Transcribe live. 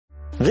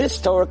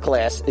This Torah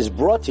class is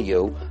brought to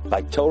you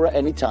by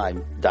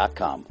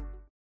TorahAnytime.com.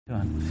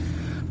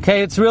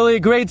 Okay, it's really a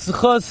great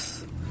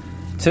zechus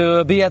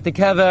to be at the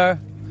kever.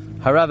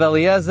 Harav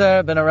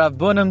Eliezer ben Harav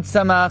Bunim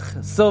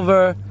Tzemach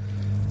Silver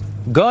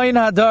Goin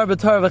Hadar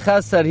B'Torah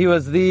V'Chesed. He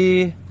was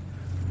the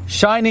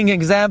shining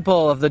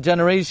example of the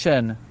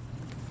generation,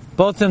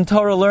 both in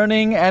Torah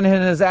learning and in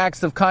his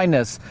acts of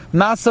kindness.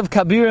 Masav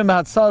Kabirim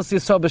Hatzalas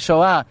Yisrael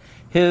B'Shoah.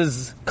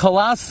 His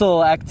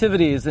colossal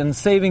activities in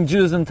saving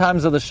Jews in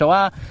times of the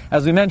Shoah.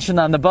 As we mentioned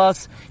on the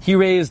bus, he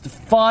raised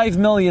 $5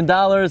 million in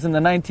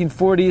the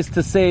 1940s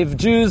to save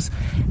Jews,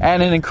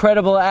 and in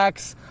incredible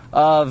acts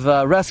of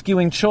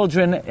rescuing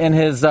children in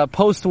his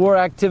post-war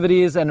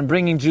activities and in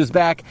bringing Jews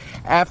back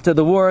after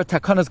the war.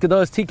 Takonos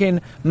Gedolos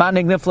Tikin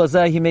Manig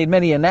Nifla. He made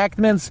many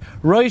enactments.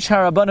 Roish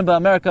Harabanim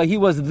B'Amerika. He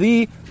was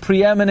the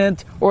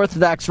preeminent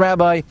Orthodox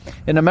rabbi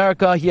in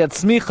America. He had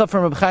smicha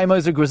from Reb Chaim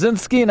Ozer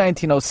Grzinski in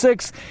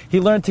 1906. He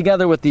learned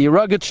together with the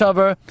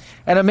Rogatchover,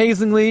 and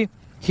amazingly,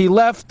 he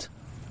left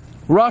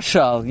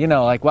Russia,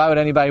 why would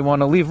anybody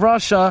want to leave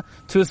Russia,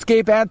 to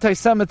escape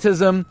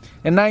anti-Semitism.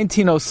 In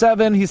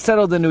 1907, he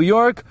settled in New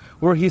York,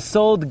 where he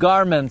sold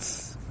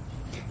garments.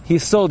 He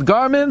sold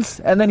garments,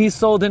 and then he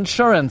sold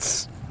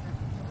insurance.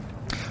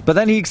 But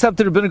then he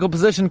accepted a rabbinical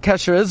position in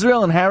Kesher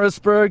Israel in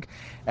Harrisburg,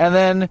 and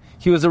then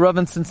he was a Rav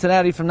in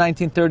Cincinnati from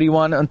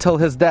 1931 until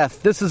his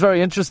death. This is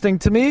very interesting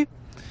to me.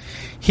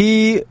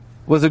 He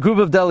was a group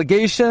of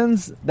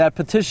delegations that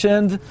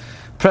petitioned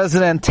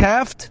President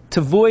Taft to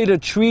void a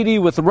treaty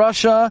with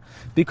Russia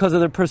because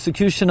of the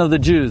persecution of the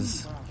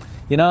Jews.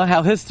 You know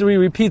how history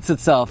repeats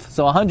itself.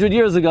 So 100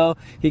 years ago,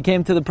 he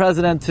came to the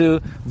president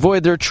to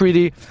void their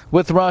treaty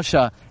with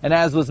Russia. And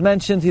as was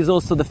mentioned, he's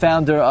also the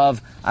founder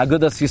of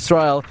Agudas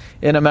Yisrael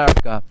in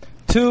America.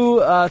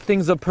 Two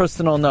things of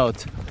personal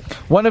note.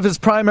 One of his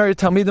primary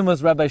Talmidim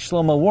was Rabbi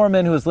Shlomo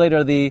Warman, who was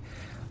later the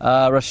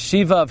Rosh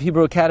Yeshiva of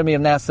Hebrew Academy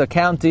of Nassau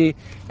County.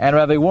 And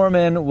Rabbi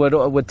Warman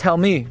would tell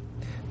me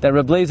that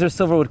Reb Leizer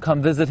Silver would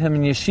come visit him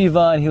in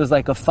yeshiva, and he was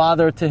like a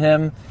father to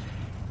him.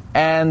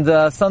 And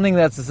something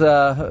that's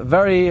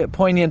very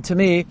poignant to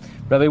me,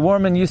 Rabbi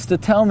Warman used to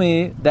tell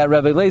me that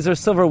Rabbi Leizer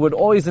Silver would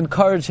always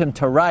encourage him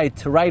to write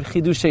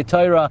Chidushei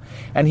Torah,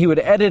 and he would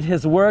edit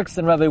his works,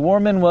 and Rabbi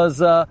Warman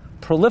was a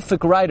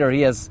prolific writer.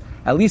 He has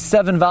at least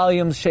 7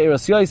 volumes,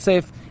 She'eros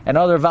Yosef, and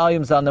other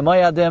volumes on the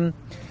Moyadim.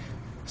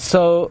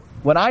 So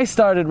when I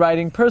started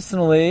writing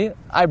personally,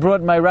 I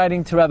brought my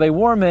writing to Rabbi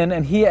Warman,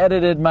 and he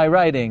edited my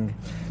writing.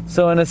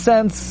 So in a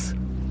sense,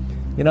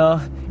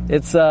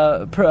 it's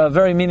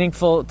very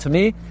meaningful to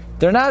me.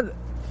 They're not,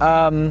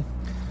 the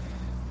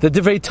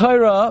Divrei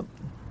Torah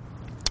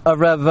of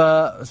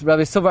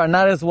Rabbi Silver are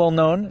not as well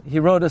known. He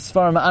wrote a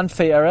Sfarim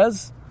Anfei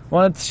Erez. I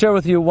wanted to share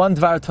with you one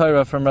Dvar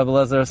Torah from Rabbi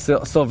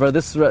Leizer Silver.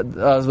 This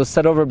was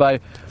said over by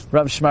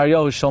Rabbi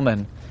Shmaryahu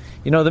Shulman.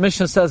 The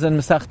Mishnah says in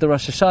Masechta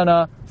Rosh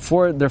Hashanah,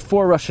 there are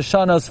 4 Rosh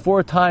Hashanahs,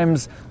 4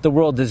 times the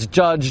world is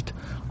judged: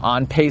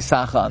 on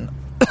Pesach, on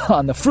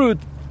the fruit,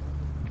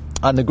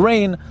 on the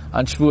grain,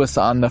 on Shavuos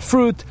on the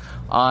fruit,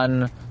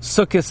 on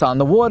Sukkot on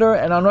the water,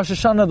 and on Rosh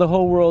Hashanah the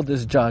whole world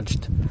is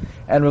judged.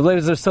 And Rabbi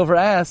Leizer Silver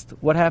asked,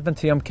 what happened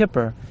to Yom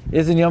Kippur?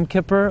 Isn't Yom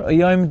Kippur a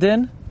Yom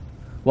Din?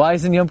 Why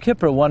isn't Yom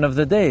Kippur one of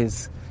the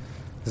days?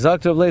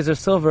 Zakt Rabbi Leizer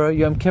Silver,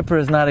 Yom Kippur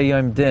is not a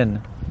Yom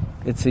Din.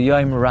 It's a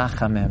Yom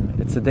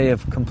Rachamim. It's a day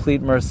of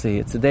complete mercy.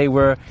 It's a day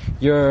where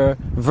your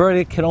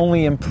verdict can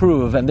only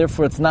improve, and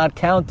therefore it's not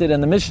counted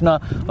in the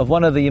Mishnah of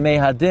one of the Yemei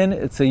Hadin.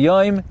 It's a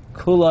Yom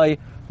Kulai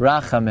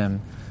Rachamim.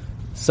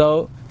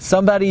 So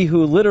somebody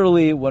who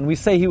literally, when we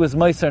say he was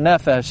Meiser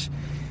Nefesh,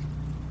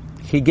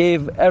 he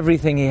gave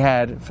everything he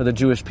had for the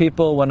Jewish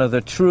people. It was a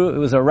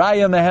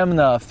Raya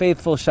Mehemna, a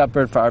faithful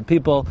shepherd for our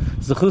people.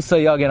 Zechusa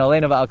Yagin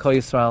Aleinu V'al Kol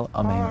Yisrael.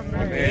 Amen.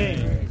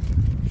 Amen.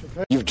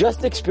 You've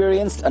just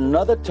experienced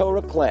another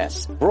Torah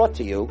class brought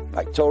to you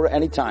by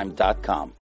TorahAnytime.com.